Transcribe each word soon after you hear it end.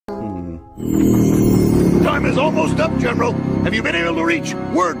Time is almost up, General. Have you been able to reach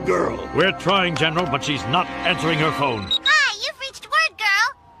wordgirl? We're trying, General, but she's not answering her phone. Hi, you've reached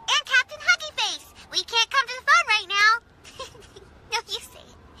wordgirl and Captain Huggy Face. We can't come to the phone right now. No, you say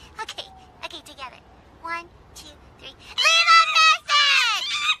it. Okay, together. 1, 2, 3. Leave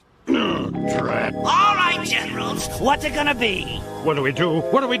a message! Drat. All right, Generals. What's it gonna be? What do we do?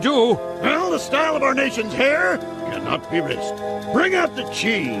 What do we do? Well, the style of our nation's hair cannot be risked. Bring out the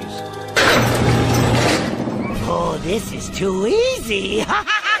cheese. Oh, this is too easy.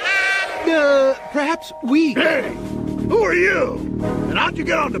 Perhaps we... Hey, who are you? And how'd you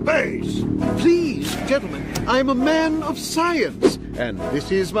get on the base? Please, gentlemen, I'm a man of science, and this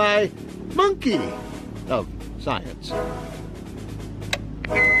is my monkey of science.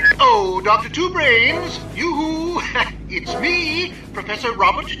 Oh, Dr. Two Brains, yoo-hoo! It's me, Professor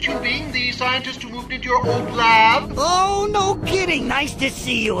Robert Tubing, the scientist who moved into your old lab. Oh, no kidding. Nice to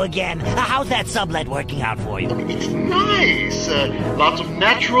see you again. How's that sublet working out for you? It's nice. Lots of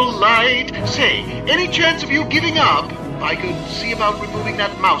natural light. Say, any chance of you giving up? I could see about removing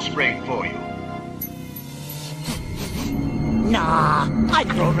that mouse brain for you. Nah, I'd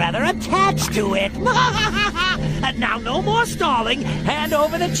grown rather attached to it. And now no more stalling. Hand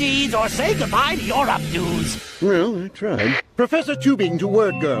over the cheese or say goodbye to your updos. Well, I tried. Professor Tubing to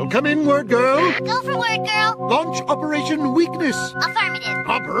wordgirl. Come in, wordgirl. Go for wordgirl. Launch Operation Weakness. Affirmative.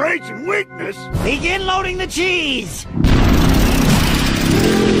 Operation Weakness? Begin loading the cheese.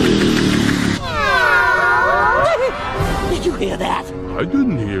 Did you hear that? I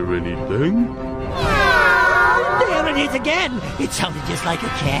didn't hear anything. There it is again. It sounded just like a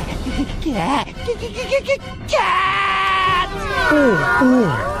cat. Cat! Oh,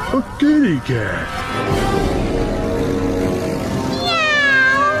 boy, a kitty cat.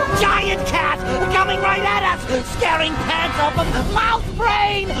 Giant cat coming right at us, scaring pants open, mouth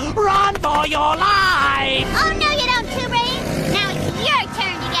brain. Run for your life. Oh, no, you don't, Two Brains. Now it's your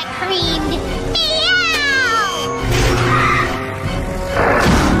turn to get creamed. Meow!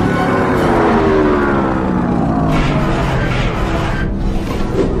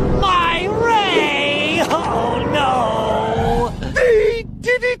 My ray! Oh, no! They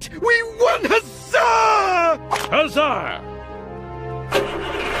did it! We won! Huzzah! Huzzah!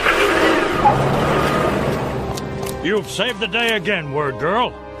 You've saved the day again,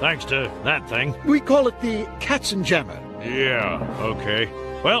 wordgirl. Thanks to that thing. We call it the Katzenjammer. Yeah, okay.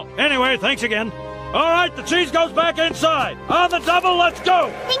 Well, anyway, thanks again. All right, the cheese goes back inside. On the double, let's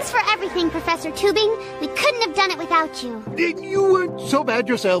go! Thanks for everything, Professor Tubing. We couldn't have done it without you. You weren't so bad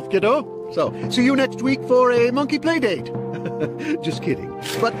yourself, kiddo. So, see you next week for a monkey play date. Just kidding.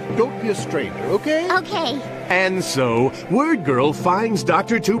 But don't be a stranger, okay? Okay. And so, wordgirl finds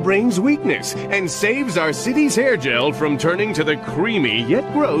Dr. Two Brains' weakness and saves our city's hair gel from turning to the creamy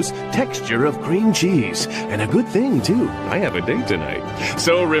yet gross texture of cream cheese. And a good thing, too. I have a date tonight.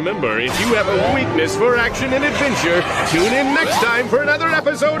 So remember, if you have a weakness for action and adventure, tune in next time for another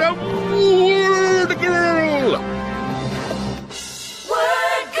episode of Wordgirl!